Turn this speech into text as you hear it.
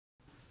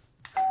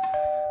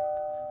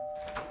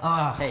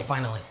Hey,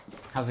 finally.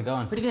 How's it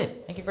going? Pretty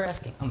good. Thank you for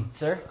asking.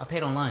 Sir? I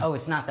paid online. Oh,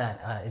 it's not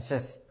that. It's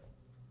just...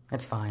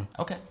 That's fine.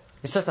 Okay.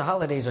 It's just the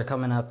holidays are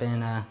coming up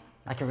and,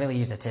 I could really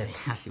use a tip.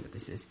 I see what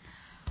this is.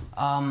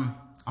 I'm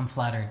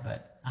flattered,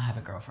 but I have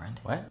a girlfriend.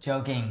 What?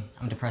 Joking.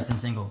 I'm depressed and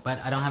single, but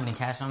I don't have any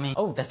cash on me.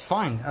 Oh, that's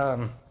fine.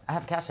 I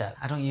have Cash App.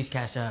 I don't use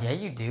Cash App. Yeah,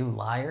 you do,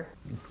 liar.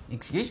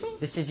 Excuse me?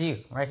 This is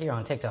you, right here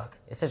on TikTok.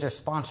 It says you're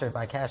sponsored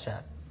by Cash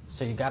App,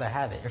 so you gotta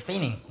have it. You're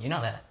fiending, you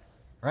know that,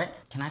 right?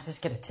 Can I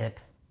just get a tip?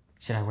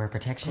 Should I wear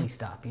protection? Please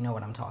stop, you know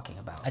what I'm talking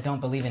about. I don't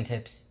believe in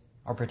tips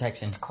or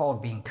protection. It's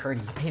called being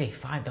courteous. I paid a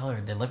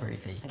 $5 delivery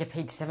fee. I get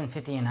paid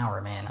 $7.50 an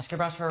hour, man. Ask your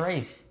boss for a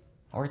raise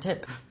or a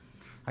tip.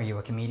 Are you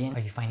a comedian?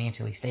 Are you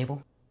financially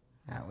stable?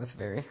 That was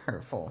very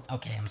hurtful.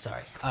 Okay, I'm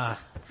sorry.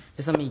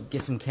 Just let me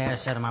get some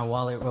cash out of my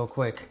wallet real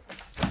quick.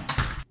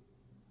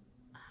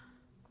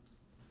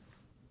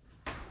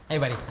 Hey,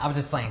 buddy, I was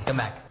just playing. Come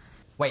back.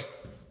 Wait.